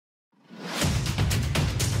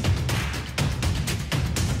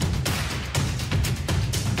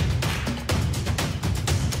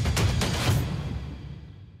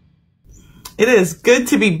It is good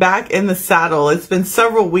to be back in the saddle. It's been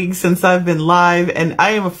several weeks since I've been live, and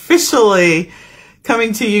I am officially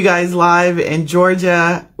coming to you guys live in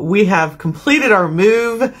Georgia. We have completed our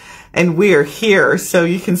move and we are here. So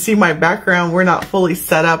you can see my background. We're not fully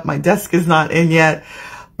set up. My desk is not in yet,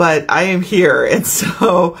 but I am here. And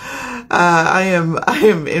so I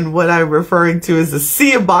am in what I'm referring to as a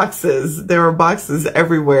sea of boxes. There are boxes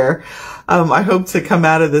everywhere. I hope to come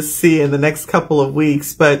out of this sea in the next couple of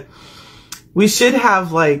weeks, but we should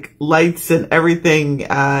have like lights and everything,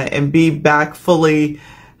 and be back fully.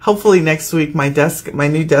 Hopefully next week. My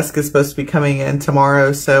new desk is supposed to be coming in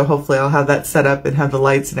tomorrow. So hopefully I'll have that set up and have the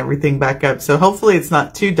lights and everything back up. So hopefully it's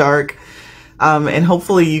not too dark. And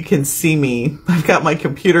hopefully you can see me. I've got my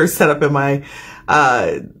computer set up in my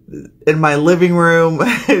living room.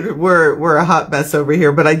 We're a hot mess over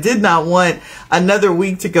here, but I did not want another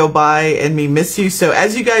week to go by and me miss you. So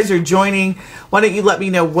as you guys are joining, why don't you let me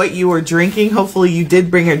know what you are drinking? Hopefully you did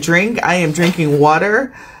bring a drink. I am drinking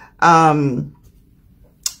water.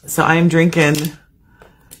 So I am drinking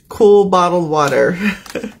cool bottled water.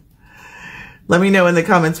 Let me know in the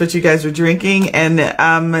comments what you guys are drinking.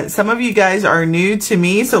 And some of you guys are new to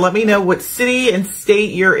me, so let me know what city and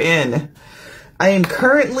state you're in. I am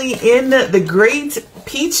currently in the great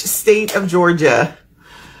peach state of Georgia.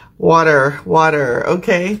 Water,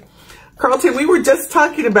 okay. Carlton, we were just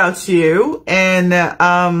talking about you, and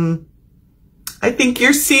I think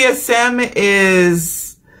your CSM is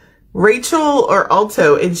Rachel or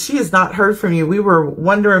Alto, and she has not heard from you. We were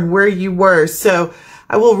wondering where you were. So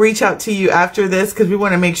I will reach out to you after this because we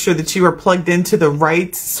want to make sure that you are plugged into the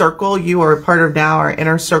right circle. You are a part of now our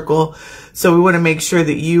inner circle. So we want to make sure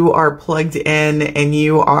that you are plugged in and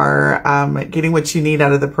you are getting what you need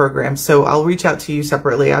out of the program. So I'll reach out to you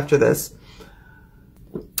separately after this.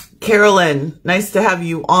 Carolyn, nice to have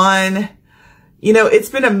you on. You know, it's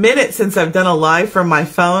been a minute since I've done a live from my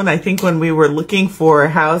phone. I think when we were looking for a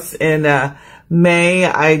house in May,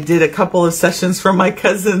 I did a couple of sessions from my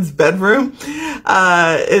cousin's bedroom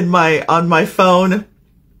on my phone.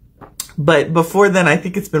 But before then, I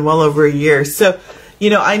think it's been well over a year. So, you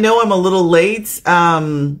know, I know I'm a little late.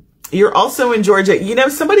 You're also in Georgia. You know,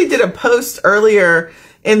 somebody did a post earlier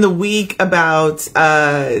in the week about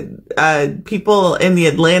people in the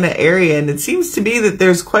Atlanta area, and it seems to be that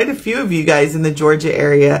there's quite a few of you guys in the Georgia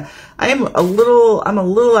area. I'm a little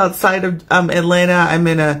outside of Atlanta. I'm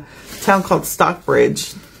in a town called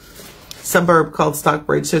Stockbridge, suburb called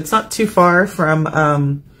Stockbridge, so it's not too far from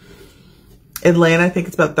Atlanta. I think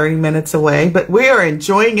it's about 30 minutes away, but we are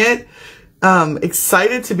enjoying it.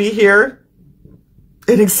 Excited to be here.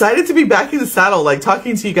 And excited to be back in the saddle, like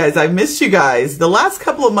talking to you guys. I missed you guys. The last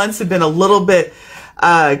couple of months have been a little bit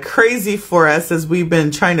crazy for us as we've been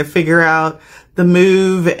trying to figure out the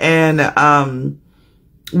move and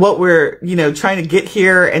what we're, you know, trying to get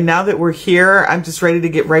here. And now that we're here, I'm just ready to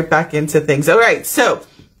get right back into things. All right, so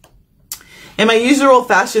in my usual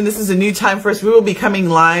fashion, this is a new time for us. We will be coming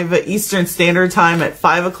live at Eastern Standard Time at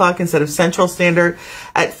 5 o'clock instead of Central Standard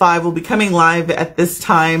at 5. We'll be coming live at this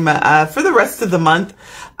time for the rest of the month.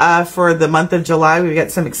 For the month of July, we've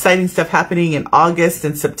got some exciting stuff happening in August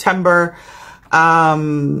and September.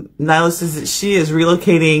 Nyla says that she is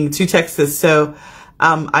relocating to Texas, so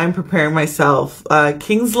I'm preparing myself.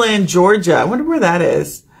 Kingsland, Georgia. I wonder where that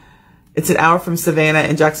is. It's an hour from Savannah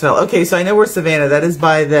and Jacksonville. Okay, so I know where Savannah, that is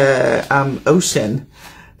by the ocean.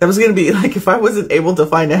 That was going to be like, if I wasn't able to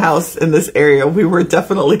find a house in this area, we were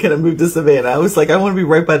definitely going to move to Savannah. I was like, I want to be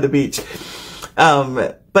right by the beach.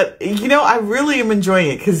 But, you know, I really am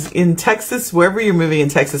enjoying it because in Texas, wherever you're moving in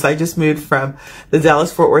Texas, I just moved from the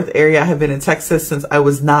Dallas-Fort Worth area. I have been in Texas since I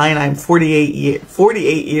was 9. I'm 48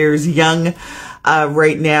 years young.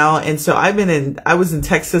 Right now. And so I was in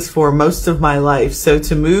Texas for most of my life. So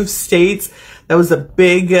to move states, that was a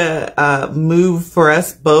big, move for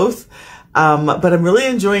us both. But I'm really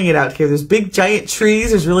enjoying it out here. There's big giant trees.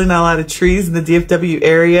 There's really not a lot of trees in the DFW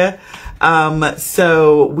area.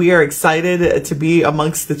 So we are excited to be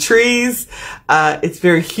amongst the trees. It's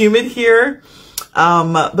very humid here.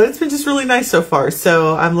 But it's been just really nice so far.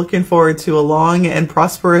 So I'm looking forward to a long and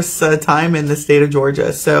prosperous time in the state of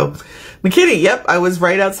Georgia. So McKinney, yep, I was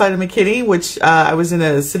right outside of McKinney, which I was in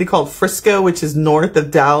a city called Frisco, which is north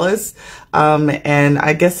of Dallas. And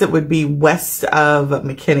I guess it would be west of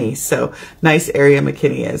McKinney. So nice area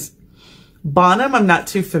McKinney is. Bonham, I'm not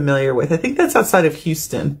too familiar with. I think that's outside of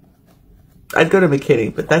Houston. I'd go to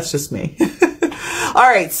McKinney, but that's just me. All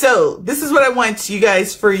right, so this is what I want you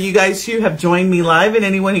guys, for you guys who have joined me live and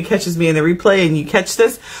anyone who catches me in the replay and you catch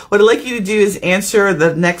this, what I'd like you to do is answer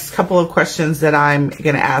the next couple of questions that I'm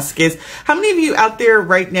going to ask is, how many of you out there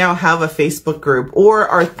right now have a Facebook group or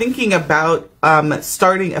are thinking about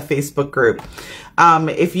starting a Facebook group?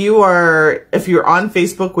 If you're on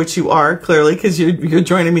Facebook, which you are clearly because you're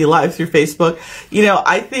joining me live through Facebook, you know,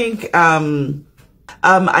 I think that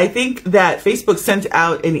Facebook sent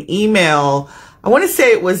out an email. I want to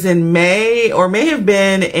say it was in May or may have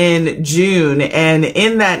been in June. And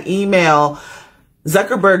in that email,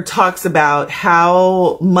 Zuckerberg talks about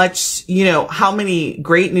how much, you know, how many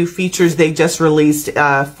great new features they just released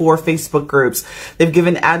for Facebook groups. They've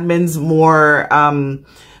given admins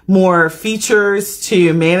more features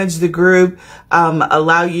to manage the group,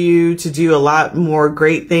 allow you to do a lot more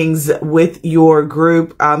great things with your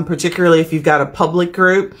group, particularly if you've got a public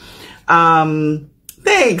group.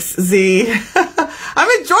 Thanks, Z. I'm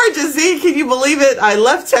in Georgia, Z. Can you believe it? I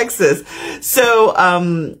left Texas. So,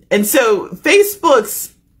 and so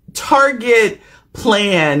Facebook's target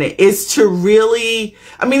plan is to really,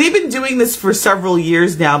 I mean, they've been doing this for several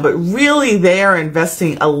years now, but really they are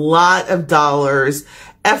investing a lot of dollars,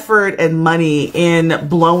 effort, and money in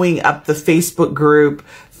blowing up the Facebook group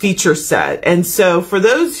feature set. And so for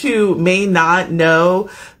those who may not know,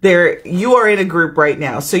 you are in a group right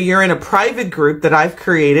now. So you're in a private group that I've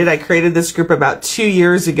created. I created this group about 2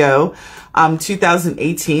 years ago,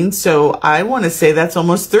 2018. So I want to say that's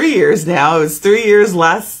almost 3 years now. It was 3 years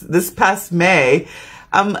this past May.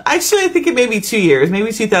 Actually, I think it may be 2 years.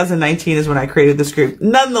 Maybe 2019 is when I created this group.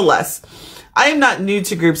 Nonetheless, I am not new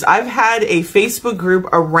to groups. I've had a Facebook group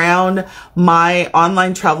around my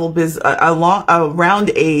online travel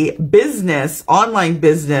around a business, online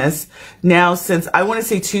business now since I want to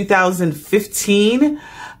say 2015.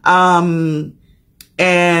 And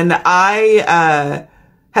I,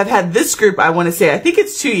 have had this group, I want to say, I think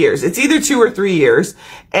it's 2 years. It's either 2 or 3 years.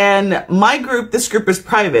 And my group, this group is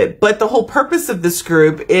private, but the whole purpose of this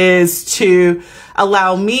group is to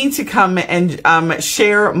allow me to come and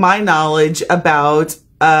share my knowledge about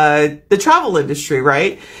the travel industry,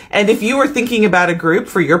 right? And if you are thinking about a group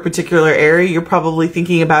for your particular area, you're probably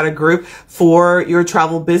thinking about a group for your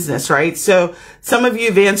travel business, right? So some of you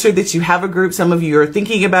have answered that you have a group. Some of you are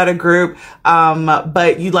thinking about a group,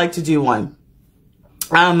 but you'd like to do one.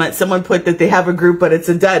 Someone put that they have a group, but it's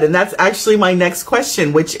a dud. And that's actually my next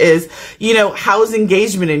question, which is, you know, how's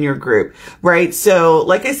engagement in your group, right? So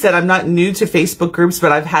like I said, I'm not new to Facebook groups,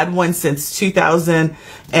 but I've had one since 2000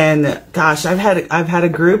 and gosh, I've had a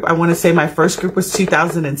group. I want to say my first group was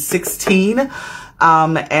 2016.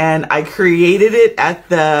 And I created it at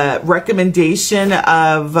the recommendation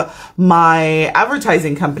of my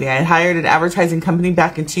advertising company. I hired an advertising company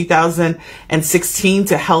back in 2016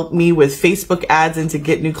 to help me with Facebook ads and to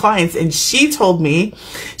get new clients. And she told me,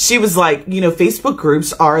 she was like, you know, Facebook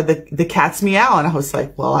groups are the cat's meow. And I was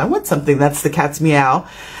like, well, I want something that's the cat's meow.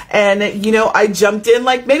 And, you know, I jumped in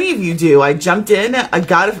like many of you do. I jumped in, I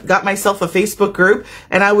got myself a Facebook group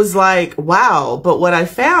and I was like, wow. But what I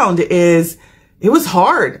found is, it was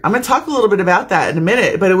hard. I'm going to talk a little bit about that in a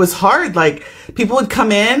minute, but it was hard. Like people would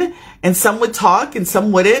come in and some would talk and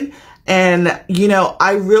some wouldn't. And, you know,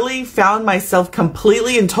 I really found myself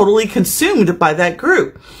completely and totally consumed by that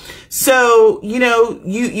group. So, you know,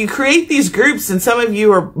 you create these groups and some of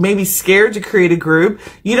you are maybe scared to create a group.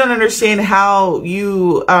 You don't understand how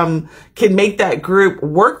you, can make that group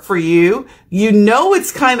work for you. You know,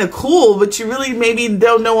 it's kind of cool, but you really maybe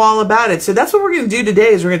don't know all about it. So that's what we're going to do today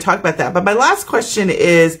is we're going to talk about that. But my last question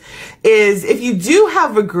is if you do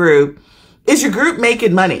have a group, is your group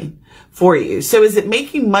making money for you? So is it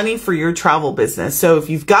making money for your travel business? So if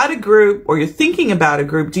you've got a group or you're thinking about a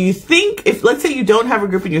group, do you think, if let's say you don't have a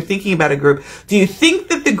group and you're thinking about a group, do you think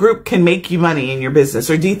that the group can make you money in your business?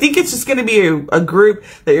 Or do you think it's just going to be a group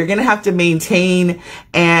that you're going to have to maintain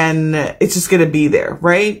and it's just going to be there,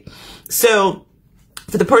 right? So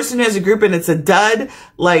for the person who has a group and it's a dud,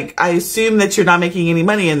 like I assume that you're not making any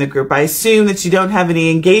money in the group. I assume that you don't have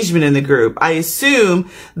any engagement in the group. I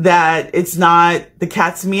assume that it's not the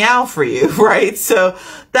cat's meow for you, right? So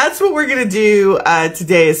that's what we're going to do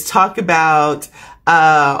today is talk about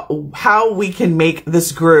how we can make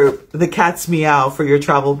this group the cat's meow for your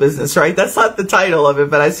travel business, right? That's not the title of it,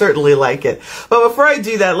 but I certainly like it. But before I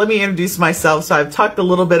do that, let me introduce myself. So I've talked a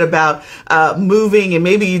little bit about moving, and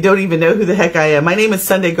maybe you don't even know who the heck I am. My name is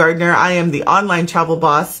Sundey Gardner. I am the online travel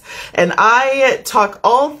boss, and I talk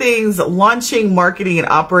all things launching, marketing, and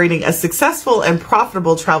operating a successful and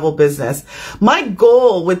profitable travel business. My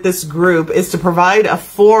goal with this group is to provide a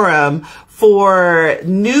forum for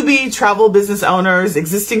newbie travel business owners,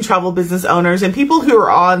 existing travel business owners, and people who are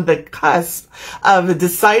on the cusp of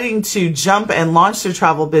deciding to jump and launch their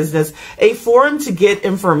travel business, a forum to get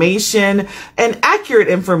information and accurate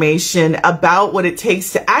information about what it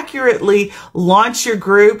takes to accurately launch your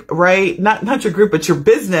group, right? Not your group, but your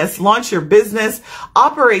business, launch your business,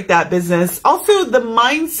 operate that business. Also the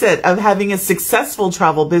mindset of having a successful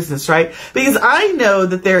travel business, right? Because I know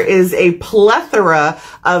that there is a plethora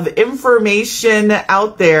of information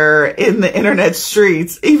out there in the internet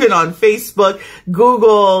streets, even on Facebook,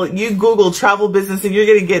 Google, you Google travel business and you're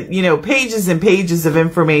going to get, you know, pages and pages of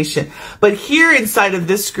information. But here inside of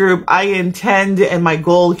this group, I intend, and my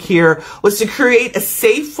goal here was to create a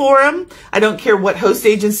safe forum. I don't care what host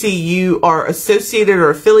agency you are associated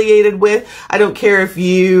or affiliated with. I don't care if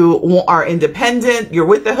you are independent, you're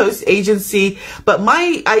with the host agency. But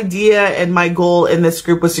my idea and my goal in this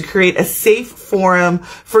group was to create a safe forum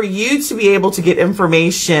for you to be able to get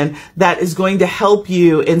information that is going to help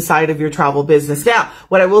you inside of your travel business. Now,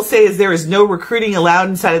 what I will say is there is no recruiting allowed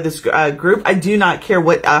inside of this group. I do not care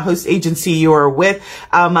what host agency you are with,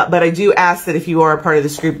 but I do ask that if you are a part of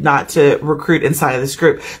this group, not to recruit inside of this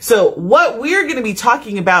group. So what we're going to be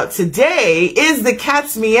talking about today is the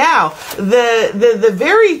cat's meow, the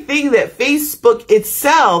very thing that Facebook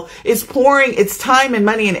itself is pouring its time and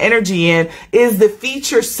money and energy in, is the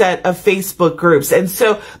feature set of Facebook groups. And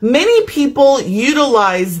so many people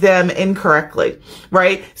utilize them incorrectly,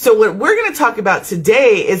 right? So what we're going to talk about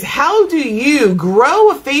today is how do you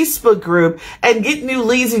grow a Facebook group and get new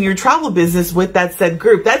leads in your travel business with that said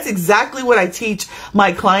group. That's exactly what I teach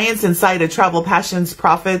my clients inside a Travel Passions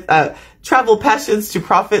to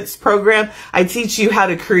Profits program. I teach you how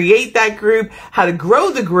to create that group, how to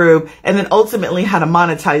grow the group, and then ultimately how to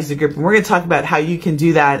monetize the group. And we're going to talk about how you can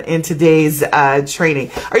do that in today's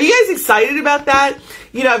training. Are you guys excited about that?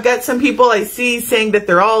 You know, I've got some people I see saying that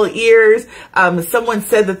they're all ears. Someone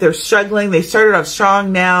said that they're struggling. They started off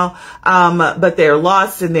strong now, but they're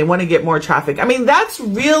lost and they want to get more traffic. I mean, that's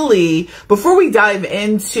really, before we dive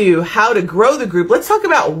into how to grow the group, let's talk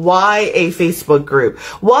about why a Facebook group.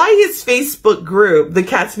 Why is Facebook group the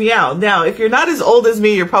cat's meow? Now, if you're not as old as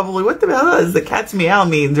me, you're probably, what the hell does the cat's meow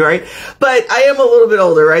means, right? But I am a little bit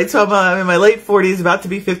older, right? So I'm in my late 40s, about to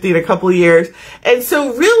be 50 in a couple of years. And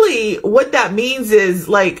so really what that means is,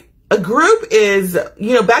 like, a group is,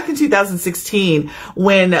 you know, back in 2016,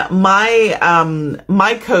 when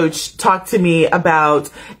my coach talked to me about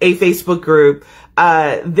a Facebook group,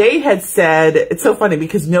 they had said, it's so funny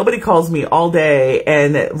because nobody calls me all day.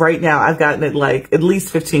 And right now I've gotten like at least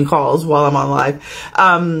 15 calls while I'm on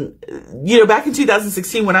live. You know, back in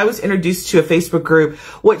 2016, when I was introduced to a Facebook group,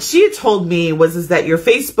 what she had told me is that your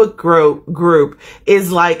Facebook group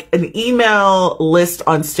is like an email list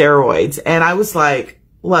on steroids. And I was like,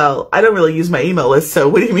 well, I don't really use my email list, so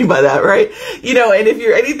what do you mean by that, right? You know, and if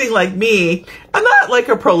you're anything like me, I'm not like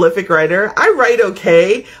a prolific writer. I write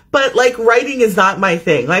okay, but like writing is not my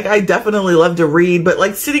thing. Like I definitely love to read, but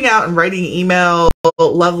like sitting out and writing email,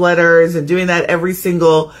 love letters and doing that every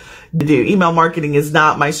single day, email marketing is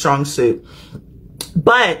not my strong suit.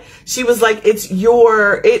 But she was like,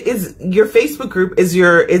 your Facebook group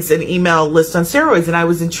it's an email list on steroids. And I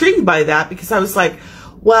was intrigued by that because I was like,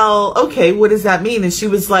 well, okay, what does that mean? And she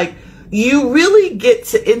was like, you really get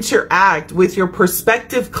to interact with your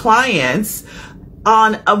prospective clients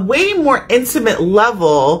on a way more intimate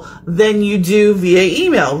level than you do via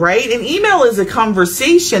email, right? And email is a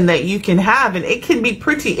conversation that you can have, and it can be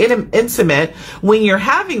pretty intimate when you're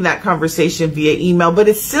having that conversation via email, but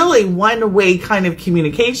it's still a one-way kind of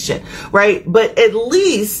communication, right? But at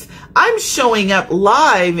least I'm showing up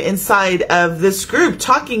live inside of this group,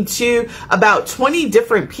 talking to about 20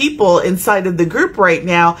 different people inside of the group right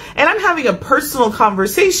now, and I'm having a personal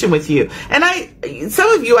conversation with you. And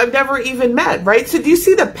some of you I've never even met, right? So do you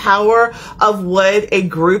see the power of what a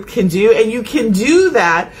group can do? And you can do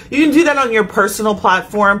that. You can do that on your personal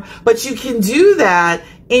platform, but you can do that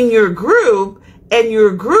in your group. And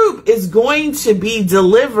your group is going to be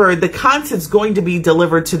delivered, the content's going to be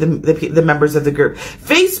delivered to the members of the group.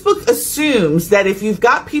 Facebook assumes that if you've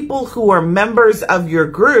got people who are members of your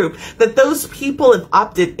group, that those people have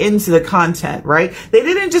opted into the content, right? They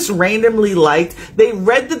didn't just randomly they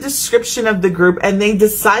read the description of the group and they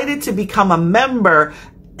decided to become a member,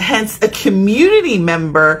 hence a community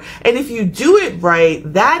member. And if you do it right,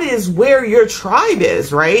 that is where your tribe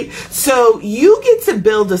is, right? So you get to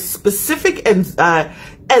build a specific and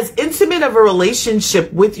as intimate of a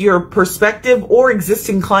relationship with your prospective or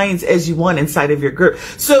existing clients as you want inside of your group.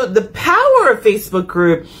 So the power of Facebook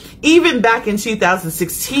group, even back in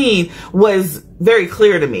 2016, was very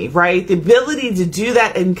clear to me, right? The ability to do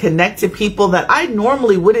that and connect to people that I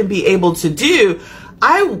normally wouldn't be able to do.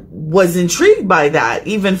 I was intrigued by that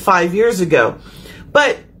even 5 years ago.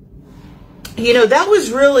 But, you know, that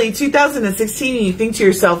was really 2016, and you think to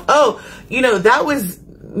yourself, oh, you know, that was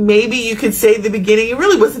maybe you could say the beginning. It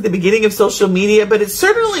really wasn't the beginning of social media, but it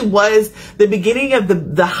certainly was the beginning of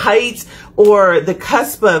the height or the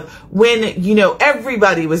cusp of when, you know,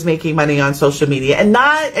 everybody was making money on social media, and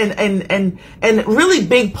not, and really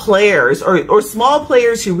big players or small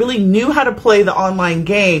players who really knew how to play the online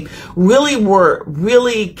game really were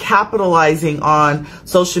really capitalizing on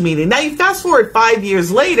social media. Now you fast forward 5 years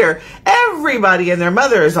later, everybody and their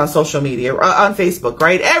mother is on social media, on Facebook,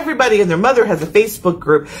 right? Everybody and their mother has a Facebook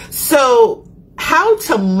group. So how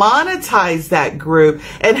to monetize that group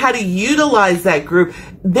and how to utilize that group,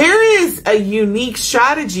 there is a unique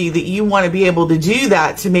strategy that you want to be able to do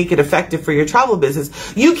that to make it effective for your travel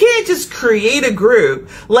business. You can't just create a group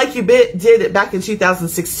like you did it back in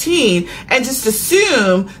 2016 and just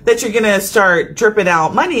assume that you're going to start dripping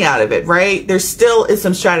out money out of it, right? There still is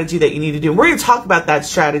some strategy that you need to do. We're going to talk about that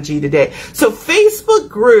strategy today. So Facebook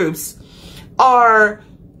groups are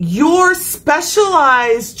your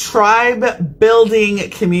specialized tribe building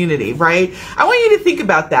community, right? I want you to think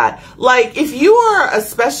about that. Like if you are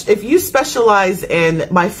if you specialize in,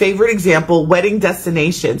 my favorite example, wedding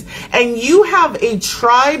destinations, and you have a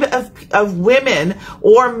tribe of women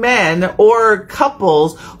or men or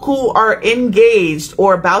couples who are engaged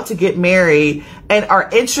or about to get married and are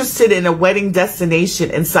interested in a wedding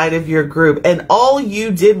destination inside of your group, and all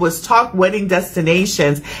you did was talk wedding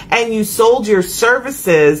destinations, and you sold your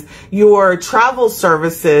services, your travel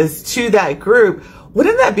services to that group,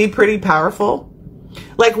 wouldn't that be pretty powerful?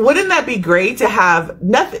 Like, wouldn't that be great to have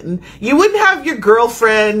nothing? You wouldn't have your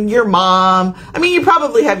girlfriend, your mom. I mean, you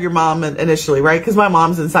probably have your mom initially, right? Because my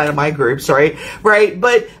mom's inside of my groups, right? Right.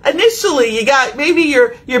 But initially you got maybe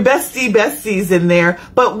your besties in there.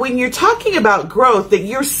 But when you're talking about growth, that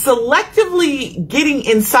you're selectively getting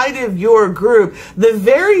inside of your group the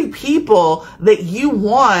very people that you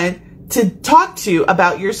want to talk to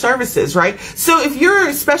about your services, right? So if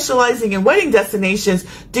you're specializing in wedding destinations,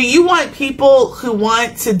 do you want people who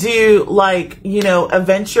want to do, like, you know,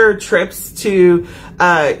 adventure trips to,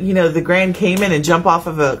 you know, the Grand Cayman and jump off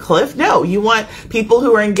of a cliff? No, you want people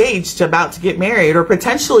who are engaged, about to get married, or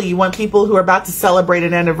potentially you want people who are about to celebrate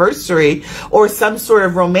an anniversary or some sort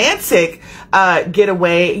of romantic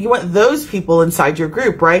getaway. You want those people inside your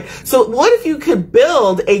group, right? So what if you could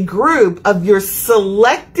build a group of your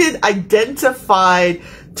selected, identified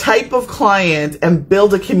type of client and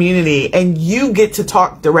build a community, and you get to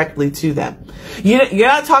talk directly to them? You're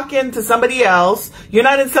not talking to somebody else. You're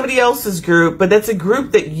not in somebody else's group, but that's a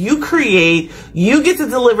group that you create. You get to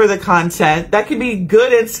deliver the content. That can be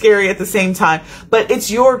good and scary at the same time, but it's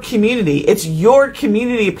your community. It's your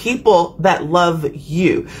community of people that love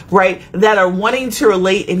you, right? That are wanting to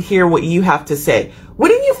relate and hear what you have to say.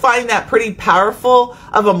 Wouldn't you find that pretty powerful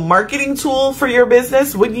of a marketing tool for your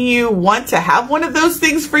business? Wouldn't you want to have one of those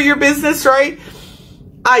things for your business, right?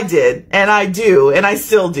 I did, and I do, and I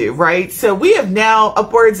still do, right? So we have now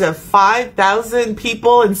upwards of 5,000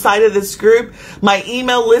 people inside of this group. My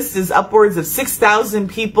email list is upwards of 6,000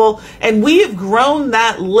 people, and we have grown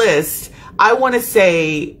that list. I want to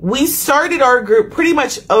say we started our group pretty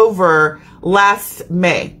much over last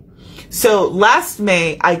May. So last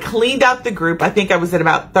May, I cleaned out the group. I think I was at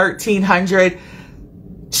about 1,300,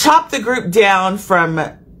 chopped the group down from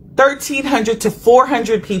 1,300 to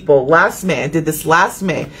 400 people last May. I did this last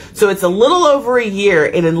May. So it's a little over a year.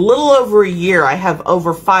 And in a little over a year, I have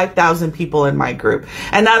over 5,000 people in my group.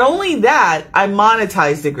 And not only that, I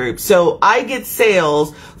monetize the group. So I get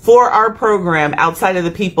sales for our program outside of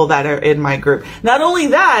the people that are in my group. Not only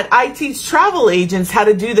that, I teach travel agents how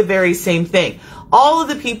to do the very same thing. All of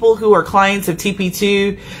the people who are clients of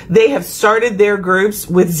TP2, they have started their groups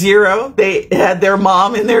with zero. They had their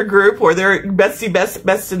mom in their group or their bestie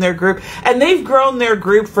best in their group. And they've grown their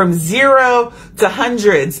group from zero to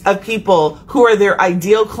hundreds of people who are their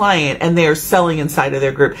ideal client, and they are selling inside of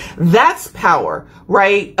their group. That's power,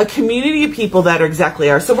 right? A community of people that are exactly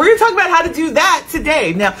ours. So we're going to talk about how to do that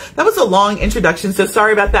today. Now, that was a long introduction, so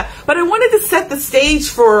sorry about that. But I wanted to set the stage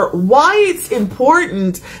for why it's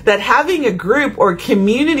important that having a group or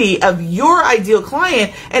community of your ideal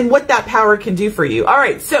client and what that power can do for you. All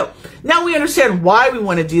right, so now we understand why we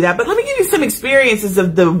want to do that, but let me give you some experiences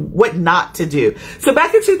of what not to do. So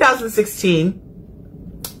back in 2016,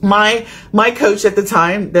 My coach at the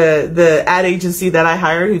time, the ad agency that I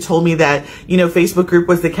hired, who told me that, you know, Facebook group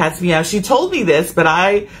was the cat's meow, she told me this, but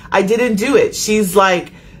I didn't do it. She's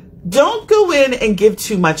like, don't go in and give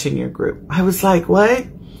too much in your group. I was like, what?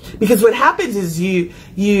 Because what happens is you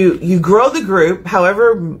grow the group,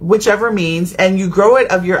 whichever means, and you grow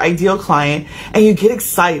it of your ideal client, and you get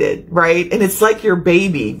excited, right? And it's like your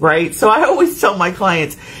baby, right? So I always tell my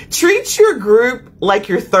clients, treat your group like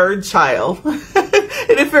your third child.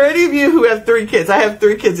 And if for any of you who have 3 kids, I have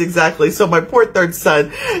 3 kids exactly. So my poor third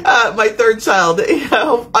son, my third child, you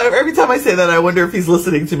know, every time I say that, I wonder if he's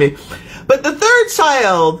listening to me. But the third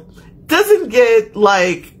child doesn't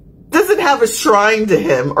have a shrine to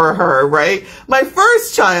him or her, right? My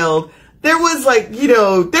first child, there was like, you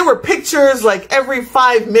know, there were pictures like every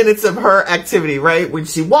 5 minutes of her activity, right? When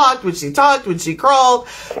she walked, when she talked, when she crawled.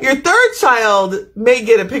 Your third child may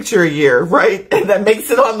get a picture a year, right? And that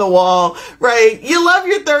makes it on the wall, right? You love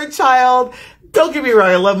your third child. Don't get me wrong,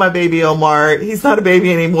 I love my baby Omar. He's not a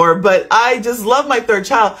baby anymore, but I just love my third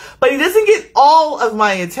child. But he doesn't get all of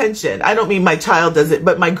my attention. I don't mean my child doesn't,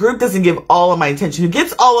 but my group doesn't give all of my attention. Who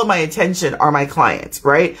gets all of my attention are my clients,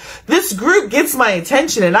 right? This group gets my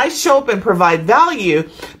attention, and I show up and provide value,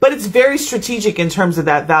 but it's very strategic in terms of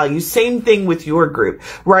that value. Same thing with your group,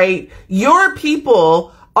 right? Your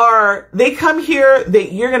people they come here,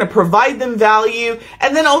 you're going to provide them value,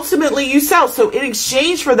 and then ultimately you sell. So in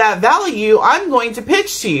exchange for that value, I'm going to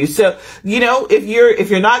pitch to you. So, you know, if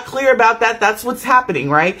you're not clear about that, that's what's happening,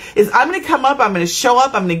 right? Is I'm going to come up, I'm going to show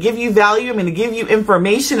up, I'm going to give you value, I'm going to give you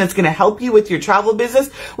information that's going to help you with your travel business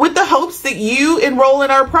with the hopes that you enroll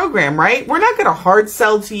in our program, right? We're not going to hard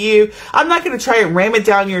sell to you. I'm not going to try and ram it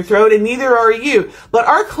down your throat, and neither are you. But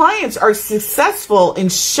our clients are successful in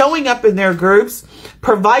showing up in their groups,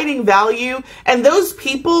 providing value, and those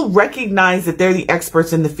people recognize that they're the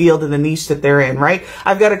experts in the field and the niche that they're in, right?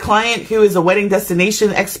 I've got a client who is a wedding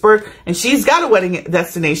destination expert, and she's got a wedding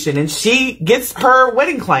destination, and she gets her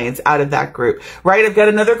wedding clients out of that group, right? I've got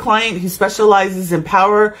another client who specializes in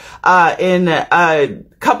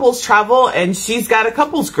couples travel, and she's got a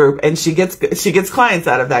couples group, and she gets clients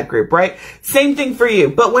out of that group, right? Same thing for you.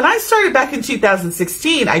 But when I started back in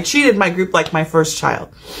 2016, I treated my group like my first child,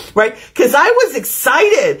 right? Because I was excited.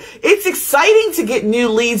 It's exciting to get new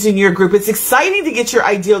leads in your group. It's exciting to get your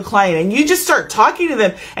ideal client, and you just start talking to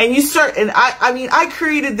them, and I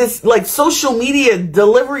created this like social media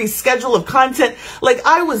delivery schedule of content. Like,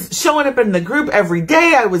 I was showing up in the group every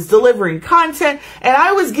day. I was delivering content, and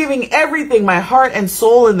I was giving everything, my heart and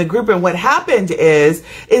soul, in the group. And what happened is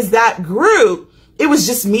that group, it was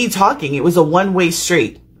just me talking. It was a one-way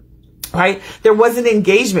street, right? There wasn't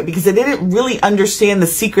engagement because I didn't really understand the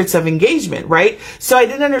secrets of engagement, right? So I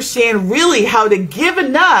didn't understand really how to give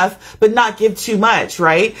enough, but not give too much,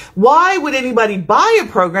 right? Why would anybody buy a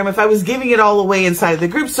program if I was giving it all away inside of the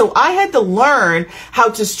group? So I had to learn how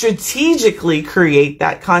to strategically create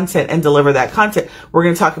that content and deliver that content. We're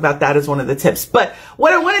going to talk about that as one of the tips. But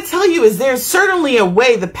what I want to tell you is there's certainly a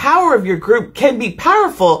way. The power of your group can be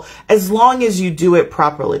powerful as long as you do it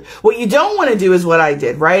properly. What you don't want to do is what I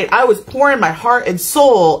did, right? I was pouring my heart and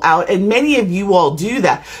soul out, and many of you all do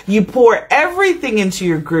that. You pour everything into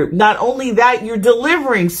your group. Not only that, you're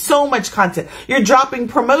delivering so much content. You're dropping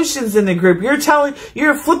promotions in the group.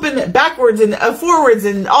 You're flipping backwards and forwards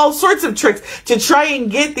and all sorts of tricks to try and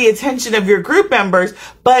get the attention of your group members.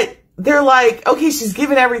 But they're like, okay, she's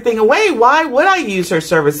giving everything away. Why would I use her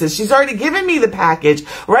services? She's already given me the package,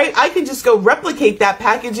 right? I can just go replicate that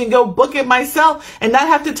package and go book it myself and not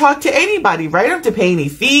have to talk to anybody, right? I don't have to pay any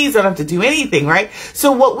fees. I don't have to do anything, right?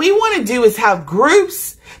 So what we want to do is have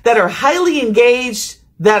groups that are highly engaged,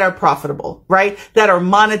 that are profitable, right? That are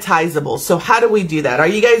monetizable. So how do we do that? Are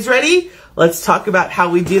you guys ready? Let's talk about how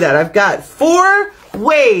we do that. I've got 4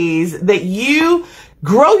 ways that you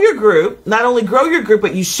grow your group. Not only grow your group,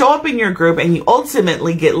 but you show up in your group and you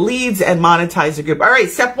ultimately get leads and monetize the group. All right,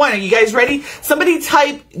 step 1. Are you guys ready? Somebody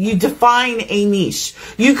type, you define a niche.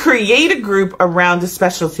 You create a group around a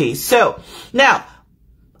specialty. So now,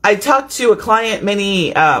 I talked to a client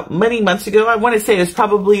many months ago. I want to say it was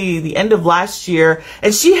probably the end of last year,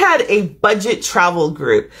 and she had a budget travel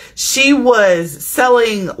group. She was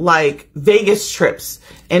selling like Vegas trips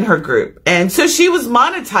in her group. And so she was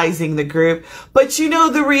monetizing the group. But you know,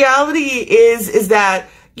 the reality is that,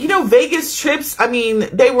 you know, Vegas trips, I mean,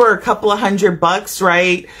 they were a couple of $100,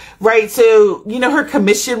 right? Right. So, you know, her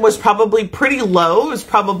commission was probably pretty low. It was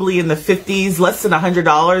probably in the 50s, less than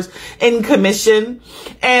 $100 in commission.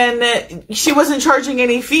 And she wasn't charging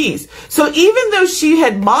any fees. So even though she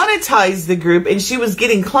had monetized the group and she was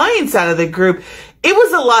getting clients out of the group, it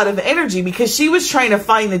was a lot of energy because she was trying to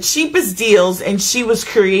find the cheapest deals, and she was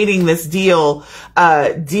creating this deal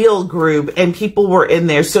group, and people were in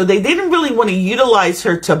there. So they didn't really want to utilize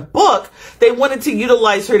her to book. They wanted to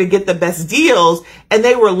utilize her to get the best deals, and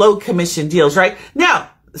they were low commission deals, right?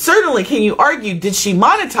 Now, certainly, can you argue, did she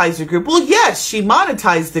monetize the group? Well, yes, she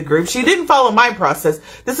monetized the group. She didn't follow my process.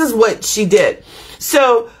 This is what she did.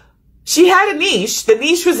 So she had a niche. The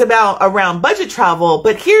niche was around budget travel.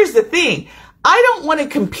 But here's the thing. I don't want to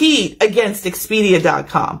compete against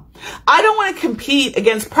Expedia.com. I don't want to compete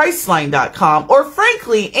against Priceline.com or,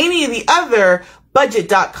 frankly, any of the other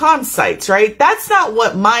budget.com sites, right? That's not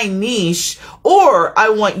what my niche or I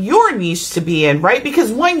want your niche to be in, right?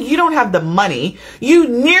 Because one, you don't have the money. You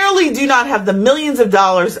nearly do not have the millions of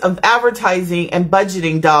dollars of advertising and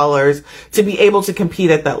budgeting dollars to be able to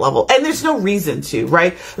compete at that level. And there's no reason to,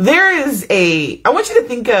 right? I want you to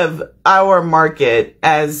think of our market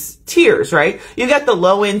as tiers, right? You got the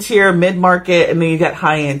low end tier, mid market, and then you got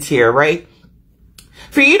high end tier, right?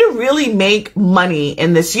 For you to really make money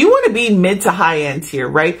in this, you want to be mid to high end tier,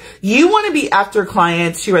 right? You want to be after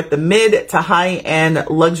clients who are at the mid to high end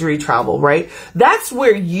luxury travel, right? That's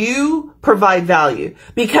where you provide value,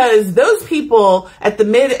 because those people at the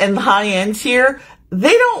mid and high end tier,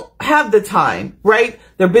 they don't have the time, right?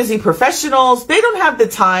 They're busy professionals. They don't have the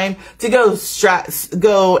time to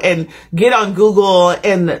go and get on Google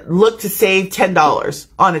and look to save $10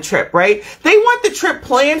 on a trip, right? They want the trip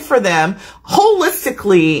planned for them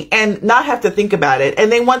holistically and not have to think about it. And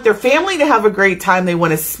they want their family to have a great time. They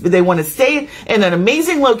want to stay in an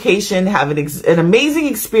amazing location, have an amazing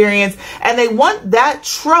experience, and they want that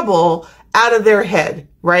trouble out of their head,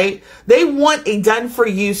 right? They want a done for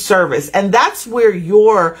you service. And that's where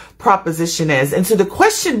your proposition is. And so the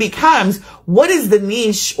question becomes, what is the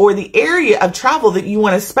niche or the area of travel that you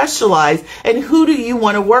want to specialize, and who do you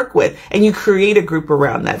want to work with? And you create a group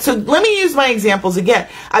around that. So let me use my examples again.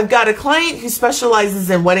 I've got a client who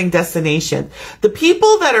specializes in wedding destinations. The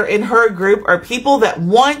people that are in her group are people that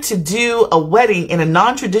want to do a wedding in a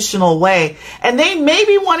non-traditional way, and they may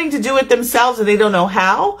be wanting to do it themselves and they don't know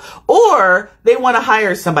how, or they want to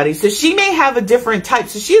hire somebody. So she may have a different type.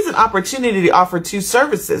 So she has an opportunity to offer two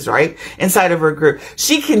services, right, inside of her group.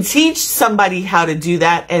 She can teach somebody how to do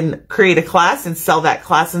that and create a class and sell that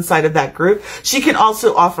class inside of that group. She can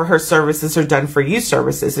also offer her services or done for you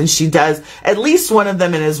services. And she does at least one of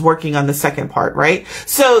them and is working on the second part, right?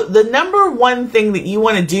 So the number one thing that you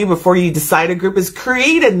want to do before you decide a group is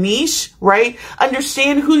create a niche, right?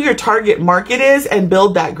 Understand who your target market is and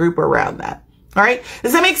build that group around that. All right.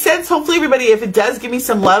 Does that make sense? Hopefully everybody, if it does, give me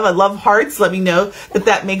some love. I love hearts. Let me know that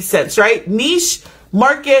that makes sense, right? Niche,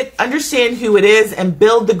 market, understand who it is, and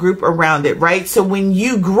build the group around it, right? So when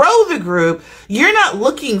you grow the group, you're not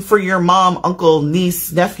looking for your mom, uncle,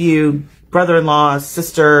 niece, nephew, brother-in-law,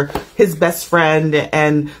 sister, his best friend,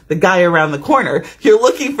 and the guy around the corner. You're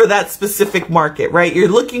looking for that specific market, right? You're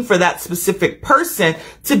looking for that specific person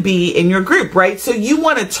to be in your group, right? So you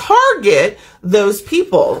want to target those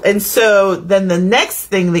people. And so then the next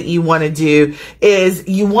thing that you want to do is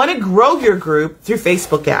you want to grow your group through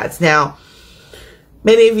Facebook ads. Now,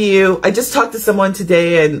 many of you, I just talked to someone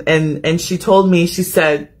today and she told me, she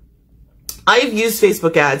said, I've used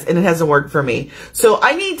Facebook ads and it hasn't worked for me. So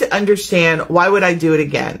I need to understand, why would I do it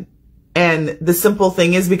again? And the simple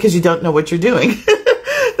thing is because you don't know what you're doing.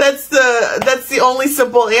 That's the only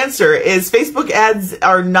simple answer. Is Facebook ads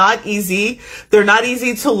are not easy. They're not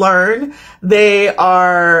easy to learn.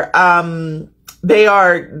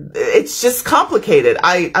 It's just complicated.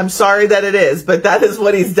 I'm sorry that it is, but that is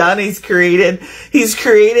what he's done. He's created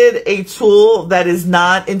a tool that is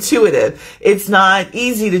not intuitive. It's not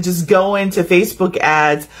easy to just go into Facebook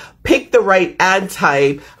ads, pick the right ad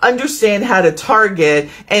type, understand how to target,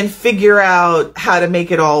 and figure out how to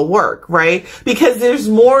make it all work, right? Because there's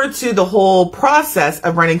more to the whole process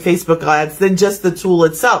of running Facebook ads than just the tool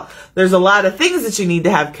itself. There's a lot of things that you need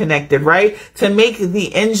to have connected, right, to make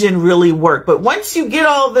the engine really work. But once you get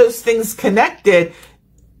all those things connected,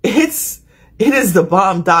 it is the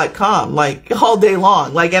bomb.com, like all day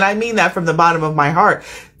long. Like, and I mean that from the bottom of my heart.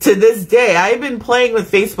 To this day, I've been playing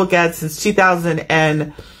with Facebook ads since 2000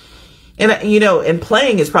 and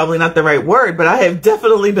playing is probably not the right word, but I have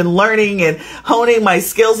definitely been learning and honing my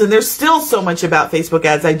skills. And there's still so much about Facebook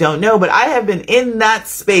ads I don't know, but I have been in that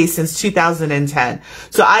space since 2010.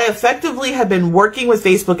 So I effectively have been working with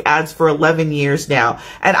Facebook ads for 11 years now.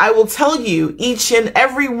 And I will tell you, each and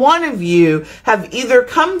every one of you have either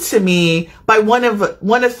come to me by one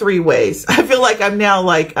of three ways. I feel like I'm now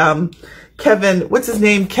like, Kevin, what's his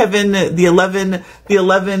name? Kevin, the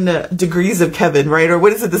 11 degrees of Kevin, right? Or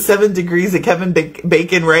what is it? The 7 degrees of Kevin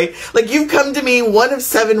Bacon, right? Like, you've come to me one of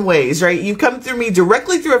 7 ways, right? You've come through me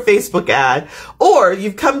directly through a Facebook ad, or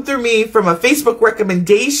you've come through me from a Facebook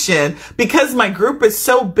recommendation. Because my group is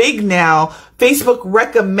so big now, Facebook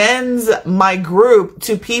recommends my group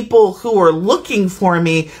to people who are looking for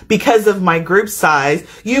me because of my group size.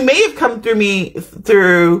 You may have come through me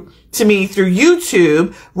through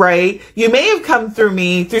YouTube, right? You may have come through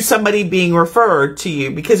me through somebody being referred to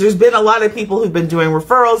you, because there's been a lot of people who've been doing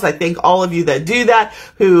referrals. I thank all of you that do that,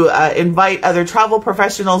 who invite other travel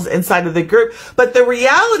professionals inside of the group. But the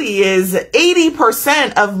reality is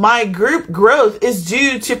 80% of my group growth is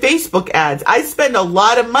due to Facebook ads. I spend a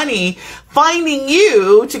lot of money finding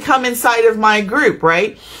you to come inside of my group,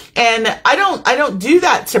 right? And I don't do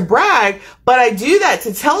that to brag, but I do that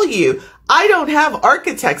to tell you, I don't have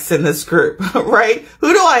architects in this group, right?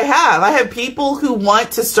 Who do I have? I have people who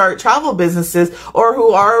want to start travel businesses or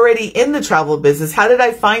who are already in the travel business. How did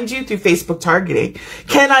I find you? Through Facebook targeting.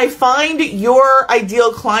 Can I find your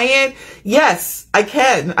ideal client? Yes, I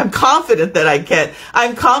can. I'm confident that I can.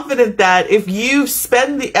 I'm confident that if you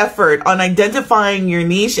spend the effort on identifying your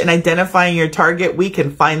niche and identifying your target, we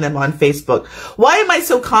can find them on Facebook. Why am I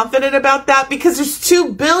so confident about that? Because there's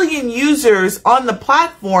 2 billion users on the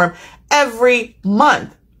platform every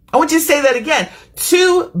month. I want you to say that again.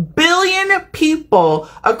 2 billion people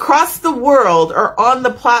across the world are on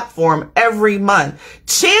the platform every month.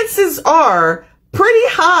 Chances are pretty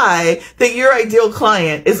high that your ideal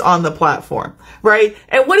client is on the platform, right?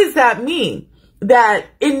 And what does that mean? That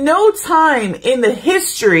in no time in the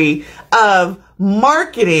history of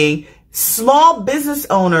marketing, small business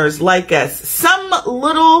owners like us, some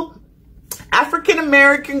little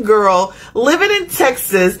African-American girl living in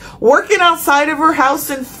Texas, working outside of her house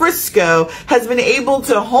in Frisco, has been able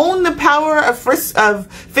to hone the power of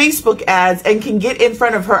Facebook ads and can get in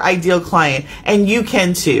front of her ideal client. And you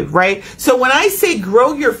can too, right? So when I say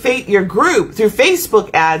grow your group through Facebook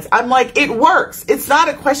ads, I'm like, it works. It's not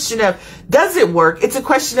a question of does it work? It's a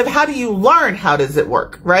question of how do you learn how does it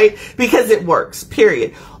work, right? Because it works,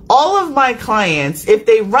 period. All of my clients, if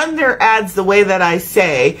they run their ads the way that I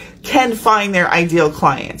say, can find their ideal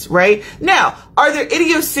clients, right? Now, are there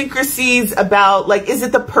idiosyncrasies about, like, is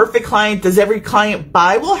it the perfect client? Does every client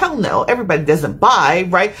buy? Well, hell no. Everybody doesn't buy,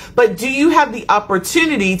 right? But do you have the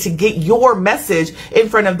opportunity to get your message in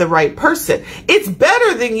front of the right person? It's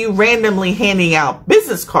better than you randomly handing out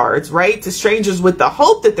business cards, right, to strangers with the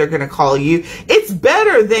hope that they're going to call you. It's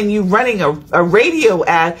better than you running a radio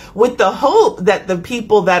ad with the hope that the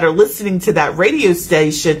people that are listening to that radio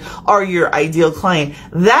station are your ideal client.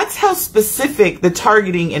 That's how specific the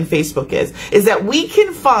targeting in Facebook is that we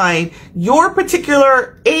can find your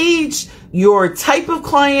particular age, your type of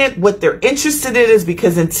client, what they're interested in, is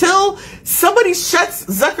because until somebody shuts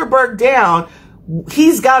Zuckerberg down,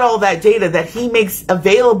 he's got all that data that he makes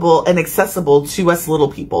available and accessible to us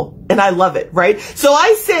little people. And I love it, right? So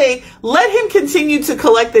I say, let him continue to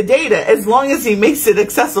collect the data as long as he makes it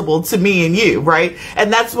accessible to me and you, right?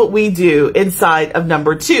 And that's what we do inside of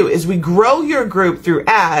number 2, is we grow your group through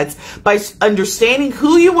ads by understanding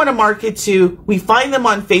who you want to market to. We find them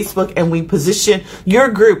on Facebook and we position your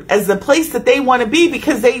group as the place that they want to be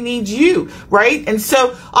because they need you, right? And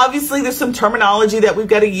so obviously there's some terminology that we've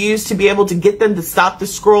got to use to be able to get them to stop the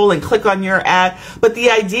scroll and click on your ad. But the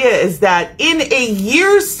idea is that in a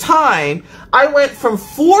year's time, I went from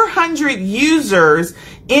 400 users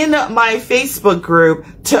in my Facebook group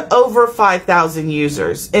to over 5,000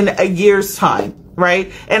 users in a year's time.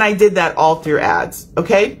 Right? And I did that all through ads.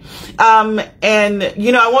 Okay. And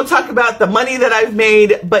you know, I won't talk about the money that I've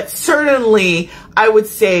made, but certainly I would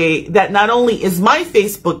say that not only is my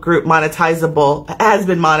Facebook group monetizable, has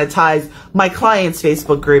been monetized, my clients'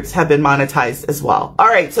 Facebook groups have been monetized as well. All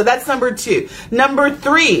right. So that's number 2. Number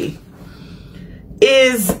 3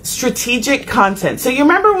 is strategic content. So you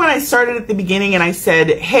remember when I started at the beginning and I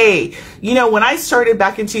said, hey, you know, when I started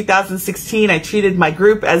back in 2016, I treated my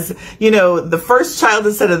group as, you know, the first child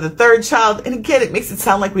instead of the third child. And again, it makes it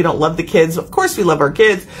sound like we don't love the kids. Of course we love our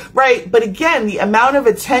kids, right? But again, the amount of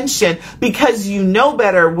attention, because you know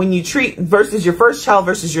better when you treat versus your first child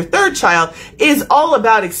versus your third child, is all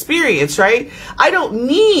about experience, right? I don't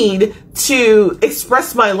need to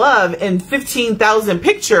express my love in 15,000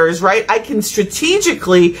 pictures, right? I can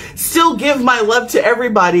strategically still give my love to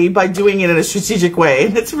everybody by doing it in a strategic way.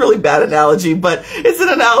 And it's a really bad analogy, but it's an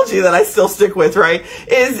analogy that I still stick with, right?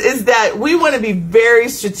 Is that we want to be very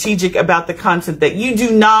strategic about the content, that you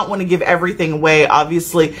do not want to give everything away,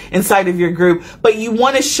 obviously, inside of your group, but you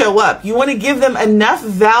want to show up. You want to give them enough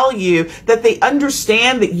value that they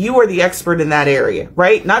understand that you are the expert in that area,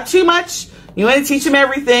 right? Not too much. You want to teach them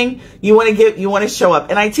everything. You want to show up.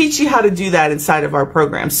 And I teach you how to do that inside of our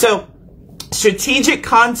program. So strategic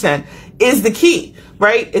content is the key,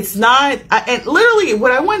 right? It's not, and literally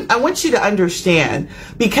what I want you to understand,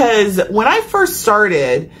 because when I first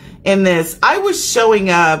started in this, I was showing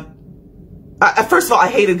up. First of all, I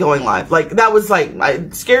hated going live. Like, that was like,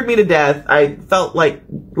 it scared me to death. I felt like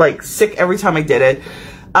sick every time I did it.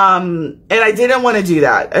 And I didn't want to do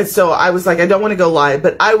that. And so I was like, I don't want to go live,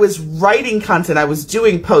 but I was writing content. I was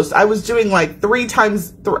doing posts. I was doing like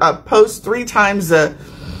posts 3 times a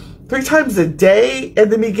day at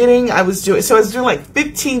the beginning. I was doing like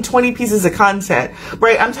 15, 20 pieces of content,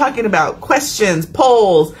 right? I'm talking about questions,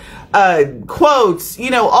 polls, quotes,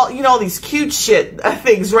 all these cute shit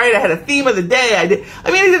things, right? I had a theme of the day. I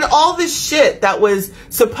did all this shit that was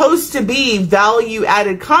supposed to be value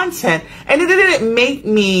added content, and it didn't make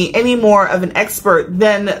me any more of an expert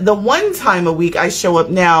than the one time a week I show up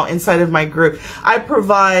now inside of my group. I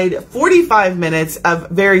provide 45 minutes of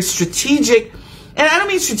very strategic, and I don't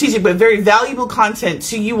mean strategic, but very valuable content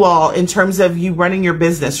to you all in terms of you running your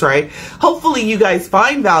business, right? Hopefully you guys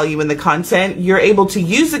find value in the content. You're able to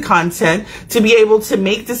use the content to be able to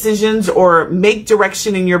make decisions or make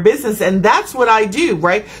direction in your business. And that's what I do,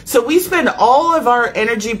 right? So we spend all of our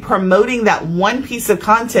energy promoting that one piece of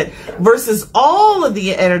content versus all of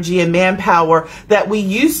the energy and manpower that we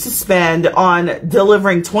used to spend on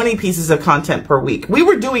delivering 20 pieces of content per week. We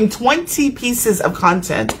were doing 20 pieces of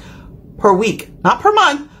content per week, not per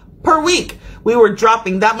month, per week. We were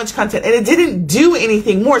dropping that much content, and it didn't do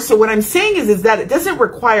anything more. So what I'm saying is that it doesn't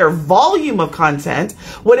require volume of content.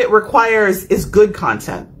 What it requires is good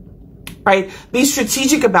content, right? Be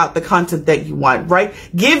strategic about the content that you want, right?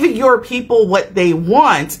 Give your people what they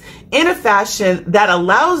want in a fashion that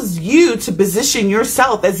allows you to position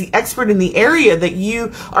yourself as the expert in the area that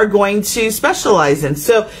you are going to specialize in.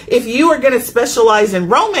 So if you are going to specialize in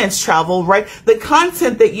romance travel, right, the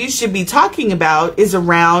content that you should be talking about is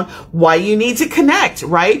around why you need to connect,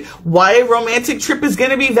 right? Why a romantic trip is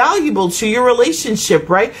going to be valuable to your relationship,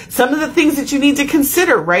 right? Some of the things that you need to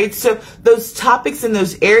consider, right? So those topics in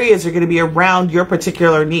those areas are going to be around your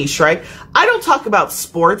particular niche, right? I don't talk about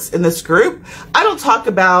sports in this group. I don't talk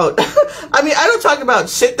about I don't talk about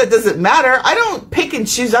shit that doesn't matter. I don't pick and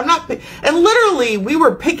choose. And literally we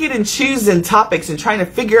were picking and choosing topics and trying to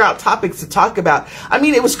figure out topics to talk about.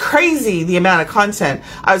 It was crazy the amount of content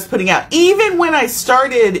I was putting out. Even when I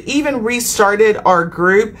restarted our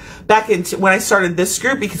group back when I started this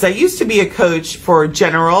group, because I used to be a coach for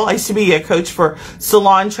general. I used to be a coach for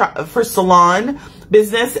salon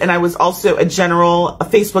business, and I was also a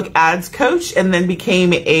Facebook ads coach, and then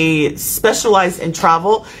became a specialized in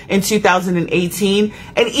travel in 2018.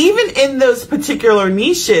 And even in those particular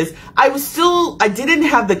niches, I didn't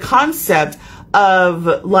have the concept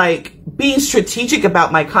of like being strategic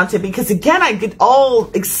about my content, because again, I get all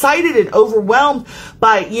excited and overwhelmed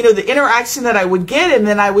by, the interaction that I would get, and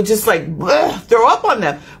then I would just like throw up on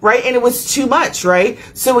them, right? And it was too much, right?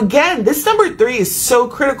 So again, this number 3 is so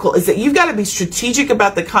critical, is that you've got to be strategic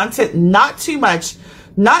about the content, not too much,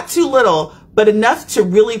 not too little, but enough to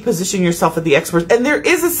really position yourself as the expert. And there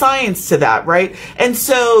is a science to that, right? And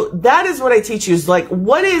so that is what I teach you, is like,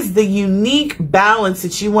 what is the unique balance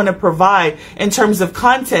that you want to provide in terms of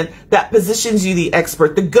content that positions you the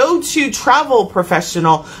expert, the go-to travel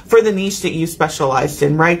professional for the niche that you specialized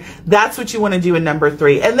in, right? That's what you want to do in number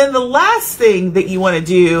 3. And then the last thing that you want to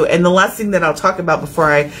do, and the last thing that I'll talk about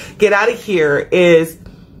before I get out of here, is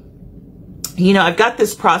I've got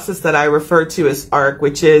this process that I refer to as ARC,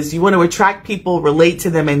 which is you want to attract people, relate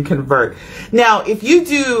to them, and convert. Now, if you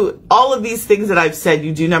do all of these things that I've said,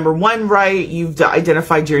 you do number 1 right, you've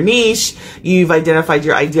identified your niche, you've identified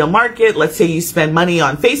your ideal market. Let's say you spend money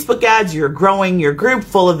on Facebook ads, you're growing your group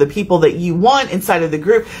full of the people that you want inside of the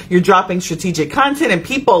group, you're dropping strategic content, and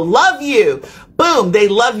people love you. boom, they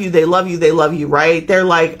love you, they love you, they love you, right? They're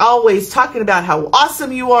like always talking about how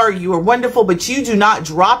awesome you are wonderful, but you do not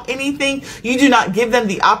drop anything. You do not give them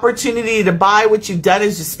the opportunity to buy. What you've done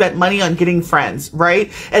is just spent money on getting friends,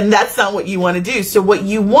 right? And that's not what you want to do. So what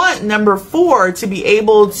you want, number 4, to be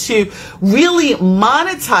able to really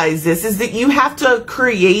monetize this is that you have to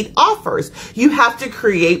create offers. You have to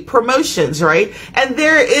create promotions, right? And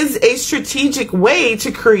there is a strategic way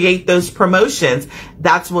to create those promotions.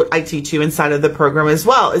 That's what I teach you inside of the program as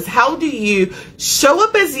well, is how do you show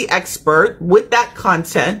up as the expert with that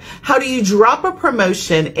content? How do you drop a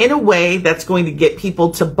promotion in a way that's going to get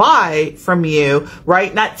people to buy from you,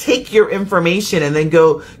 right? Not take your information and then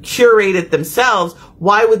go curate it themselves.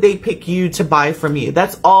 Why would they pick you to buy from you?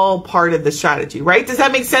 That's all part of the strategy, right? Does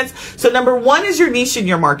that make sense? So number 1 is your niche in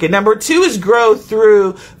your market. Number 2 is grow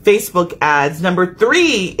through Facebook ads. Number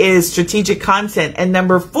 3 is strategic content. And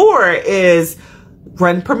number 4 is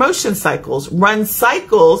run promotion cycles, run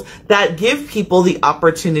cycles that give people the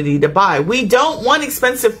opportunity to buy. We don't want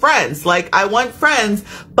expensive friends. Like, I want friends,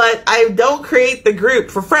 but I don't create the group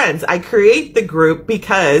for friends. I create the group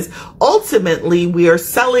because ultimately we are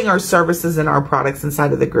selling our services and our products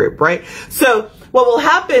inside of the group, right? So what will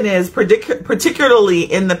happen is, particularly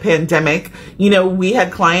in the pandemic, we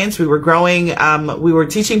had clients, we were growing, we were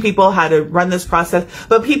teaching people how to run this process,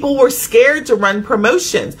 but people were scared to run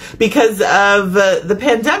promotions because of the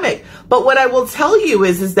pandemic. But what I will tell you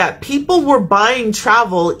is that people were buying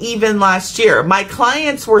travel even last year. My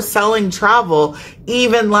clients were selling travel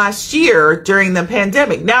even last year during the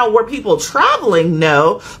pandemic. Now, were people traveling?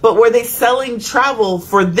 No. But were they selling travel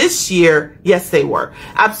for this year? Yes, they were.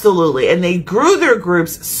 Absolutely. And they grew their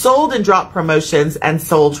groups, sold and dropped promotions, and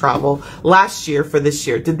sold travel last year for this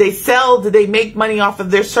year. Did they sell? Did they make money off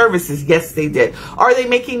of their services? Yes, they did. Are they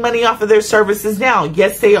making money off of their services now?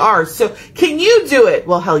 Yes, they are. So can you do it?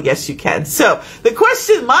 Well, hell yes, you can. So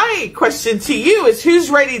my question to you is, who's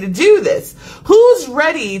ready to do this? Who's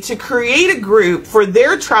ready to create a group for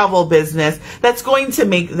their travel business that's going to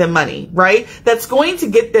make them money, right? That's going to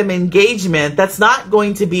get them engagement. That's not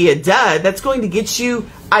going to be a dud. That's going to get you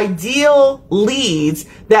ideal leads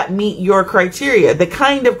that meet your criteria, the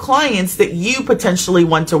kind of clients that you potentially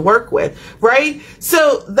want to work with, right?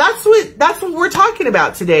 So that's what we're talking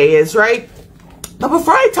about today is, right? But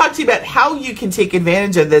before I talk to you about how you can take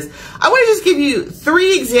advantage of this, I want to just give you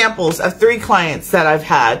 3 examples of 3 clients that I've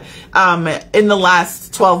had in the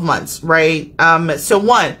last 12 months, right? So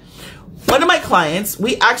one of my clients,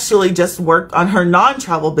 we actually just worked on her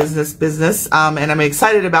non-travel business, and I'm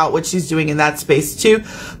excited about what she's doing in that space too.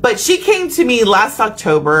 But she came to me last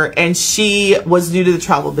October, and she was new to the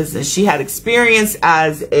travel business. She had experience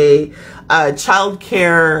as a child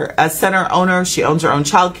care center owner. She owns her own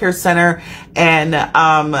child care center, and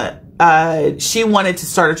she wanted to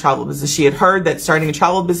start a travel business. She had heard that starting a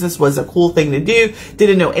travel business was a cool thing to do,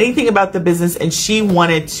 didn't know anything about the business, and she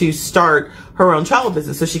wanted to start her own travel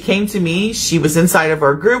business. So she came to me. She was inside of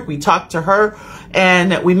our group. We talked to her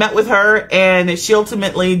and we met with her, and she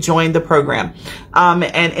ultimately joined the program.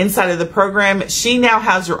 And inside of the program, she now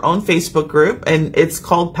has her own Facebook group, and it's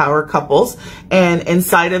called Power Couples. And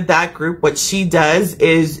inside of that group, what she does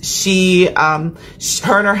is her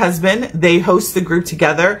and her husband, they host the group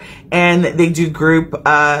together, and they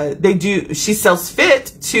do she sells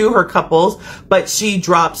fit to her couples, but she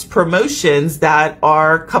drops promotions that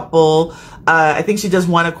are couple, I think she does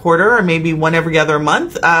one a quarter or maybe one every other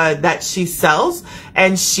month, that she sells,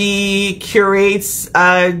 and she curates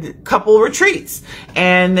couple retreats,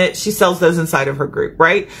 and she sells those inside of her group,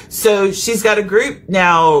 right? So she's got a group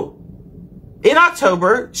now. In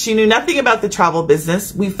October, she knew nothing about the travel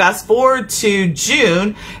business. We fast forward to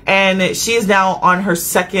June, and she is now on her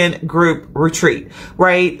second group retreat,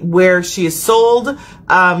 right? Where she is sold.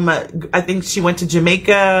 I think she went to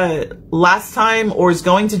Jamaica last time or is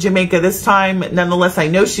going to Jamaica this time. Nonetheless, I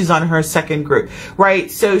know she's on her second group,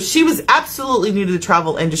 right? So she was absolutely new to the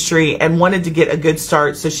travel industry and wanted to get a good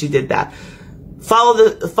start. So she did that. Follow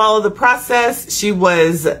the process. She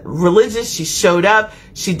was religious. She showed up.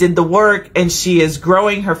 She did the work, and she is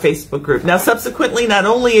growing her Facebook group. Now, subsequently, not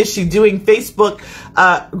only is she doing Facebook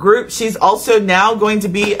group, she's also now going to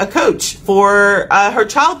be a coach for her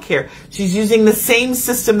childcare. She's using the same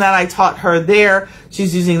system that I taught her there.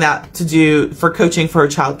 She's using that to do for coaching for her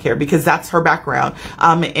childcare, because that's her background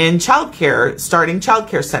in childcare, starting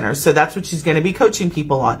childcare centers. So that's what she's going to be coaching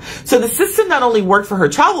people on. So the system not only worked for her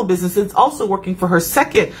travel business, it's also working for her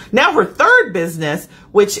her third business,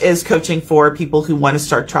 which is coaching for people who want to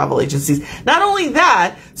start travel agencies. Not only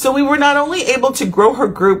that, So we were not only able to grow her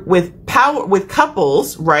group with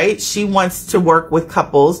couples, right? She wants to work with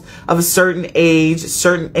couples of a certain age,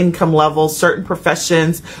 certain income level, certain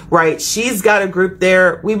professions, right? She's got a group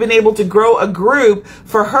there. We've been able to grow a group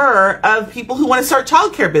for her of people who want to start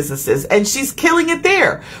childcare businesses, and she's killing it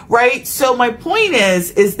there, right? So my point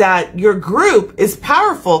is that your group is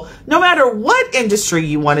powerful no matter what industry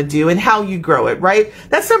you want to do and how you grow it, right?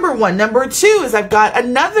 That's number one. Number two is I've got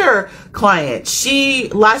another client.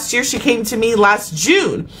 Last year, she came to me last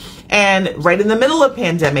June, and right in the middle of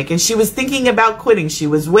pandemic, and she was thinking about quitting. She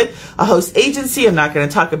was with a host agency. I'm not going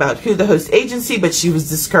to talk about who the host agency, but she was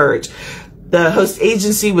discouraged. The host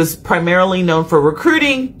agency was primarily known for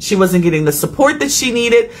recruiting. She wasn't getting the support that she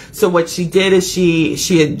needed. So what she did is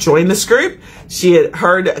she had joined this group. She had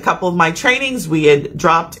heard a couple of my trainings. We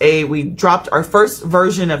dropped our first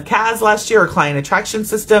version of CAS last year, our client attraction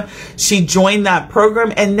system. She joined that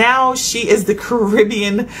program, and now she is the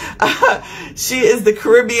Caribbean,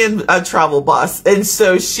 travel boss. And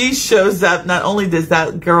so she shows up. Not only does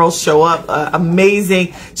that girl show up,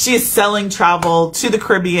 amazing. She is selling travel to the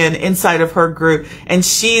Caribbean inside of her group, and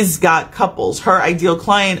she's got couples. Her ideal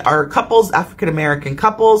client are couples, African-American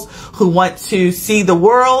couples who want to see the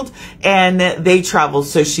world, and they travel.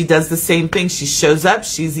 So she does the same thing. She shows up.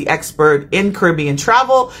 She's the expert in Caribbean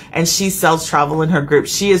travel, and she sells travel in her group.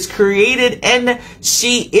 She has created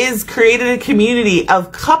a community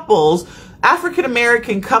of couples,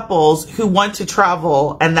 African-American couples who want to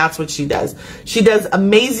travel, and that's what she does. She does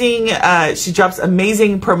amazing, she drops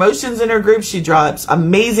amazing promotions in her group. She drops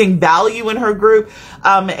amazing value in her group.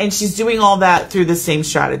 And she's doing all that through the same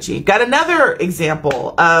strategy. Got another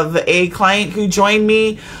example of a client who joined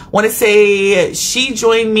me. I want to say she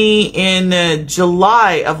joined me in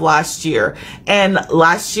July of last year. And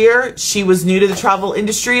last year, she was new to the travel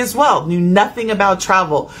industry as well, knew nothing about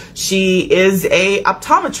travel. She is a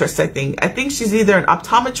optometrist, I think. I think she's either an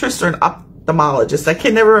optometrist or an ophthalmologist. I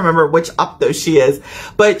can never remember which opto she is,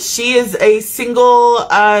 but she is a single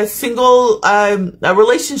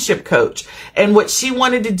relationship coach. And what she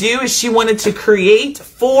wanted to do is she wanted to create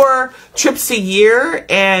 4 trips a year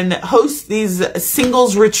and host these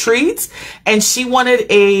singles retreats. And she wanted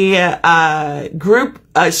a group.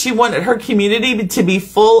 She wanted her community to be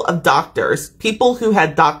full of doctors, people who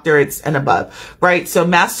had doctorates and above, right? So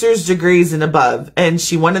master's degrees and above. And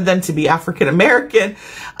she wanted them to be African-American,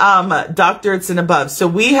 doctorates and above. So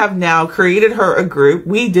we have now created her a group.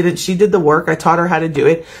 She did the work. I taught her how to do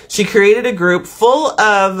it. She created a group full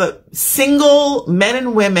of single men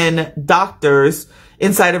and women doctors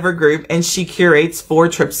inside of her group, and she curates 4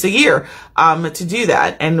 trips a year to do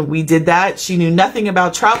that. And we did that. She knew nothing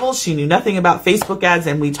about travel. She knew nothing about Facebook ads,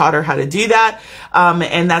 and we taught her how to do that.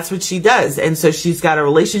 And that's what she does. And so she's got a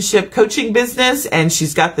relationship coaching business, and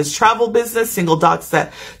she's got this travel business, single docs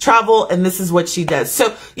that travel, and this is what she does.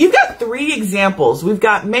 So you've got 3 examples. We've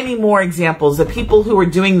got many more examples of people who are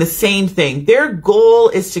doing the same thing. Their goal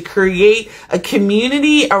is to create a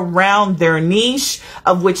community around their niche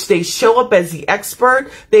of which they show up as the expert.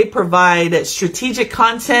 They provide strategic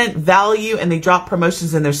content, value, and they drop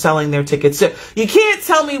promotions, and they're selling their tickets. So you can't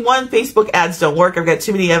tell me Facebook ads don't work. I've got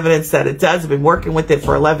too many evidence that it does. I've been working with it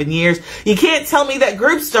for 11 years. You can't tell me that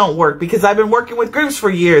groups don't work because I've been working with groups for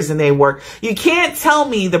years and they work. You can't tell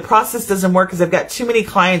me the process doesn't work because I've got too many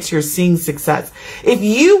clients who are seeing success. If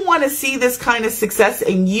you want to see this kind of success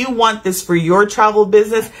and you want this for your travel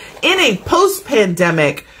business in a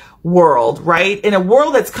post-pandemic world, right? In a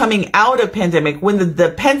world that's coming out of pandemic, when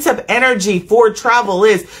the pent-up energy for travel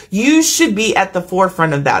is, you should be at the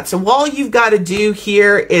forefront of that. So all you've got to do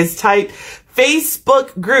here is type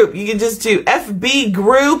Facebook group. You can just do FB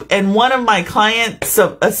group, and one of my clients, say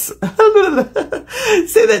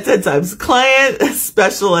that 10 times, client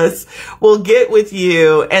specialists will get with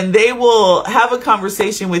you, and they will have a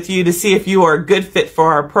conversation with you to see if you are a good fit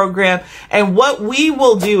for our program. And what we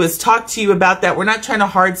will do is talk to you about that. We're not trying to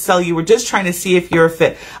hard sell you. We're just trying to see if you're a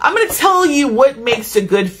fit. I'm going to tell you what makes a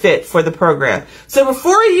good fit for the program. So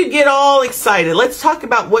before you get all excited, let's talk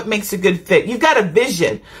about what makes a good fit. You've got a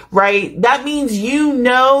vision, right? That means you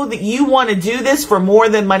know that you want to do this for more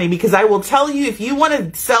than money, because I will tell you, if you want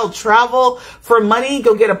to sell travel for money,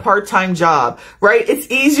 go get a part-time job, right? It's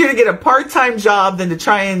easier to get a part-time job than to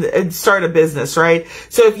try and start a business, right?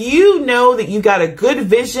 So if you know that you got a good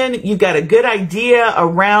vision, you got a good idea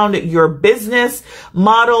around your business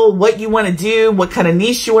model, what you want to do, what kind of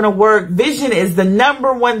niche you want to work, vision is the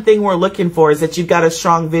number one thing we're looking for, is that you've got a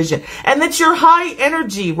strong vision and that you're high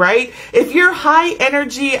energy, right? If you're high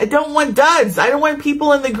energy, I don't want duh. duds. I don't want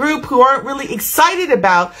people in the group who aren't really excited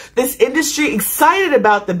about this industry, excited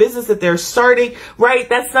about the business that they're starting, right?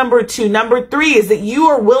 That's number 2. Number 3 is that you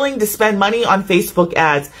are willing to spend money on Facebook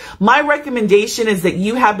ads. My recommendation is that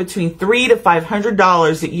you have between $300 to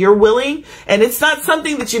 $500 that you're willing, and it's not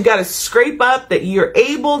something that you've got to scrape up, that you're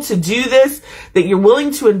able to do this, that you're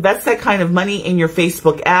willing to invest that kind of money in your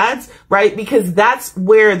Facebook ads, right? Because that's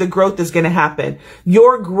where the growth is going to happen.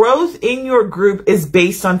 Your growth in your group is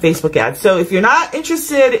based on Facebook ads. So if you're not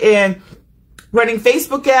interested in running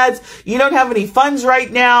Facebook ads, you don't have any funds right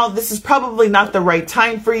now, this is probably not the right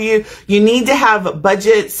time for you. You need to have a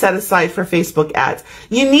budget set aside for Facebook ads.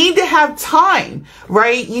 You need to have time,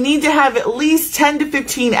 right? You need to have at least 10 to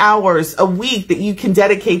 15 hours a week that you can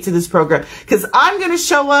dedicate to this program. Because I'm going to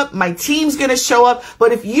show up, my team's going to show up,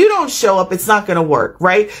 but if you don't show up, it's not going to work,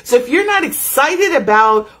 right? So if you're not excited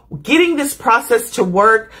about getting this process to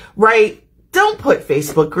work, right, don't put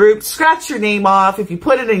Facebook group, scratch your name off. If you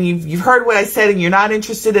put it and you've heard what I said and you're not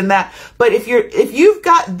interested in that. But if you've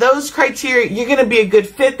got those criteria, you're going to be a good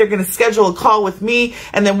fit. They're going to schedule a call with me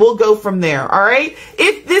and then we'll go from there. All right.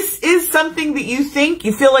 If this is something that you think,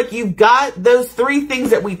 you feel like you've got those 3 things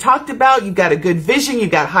that we talked about, you've got a good vision,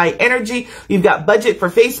 you've got high energy, you've got budget for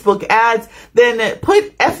Facebook ads, then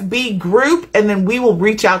put FB group and then we will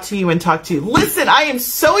reach out to you and talk to you. Listen, I am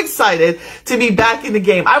so excited to be back in the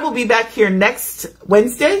game. I will be back here next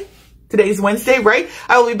Wednesday. Today's Wednesday, right?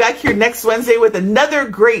 I will be back here next Wednesday with another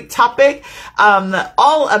great topic,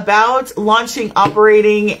 all about launching,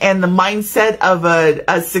 operating, and the mindset of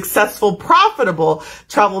a successful, profitable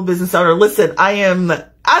travel business owner. Listen, I am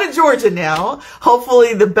out of Georgia now.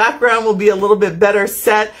 Hopefully the background will be a little bit better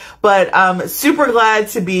set, but super glad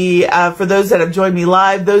to be, for those that have joined me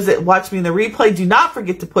live, those that watch me in the replay, do not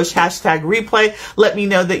forget to push #replay. Let me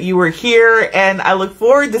know that you were here, and I look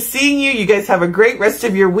forward to seeing you. You guys have a great rest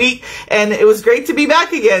of your week, and it was great to be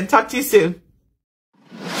back again. Talk to you soon.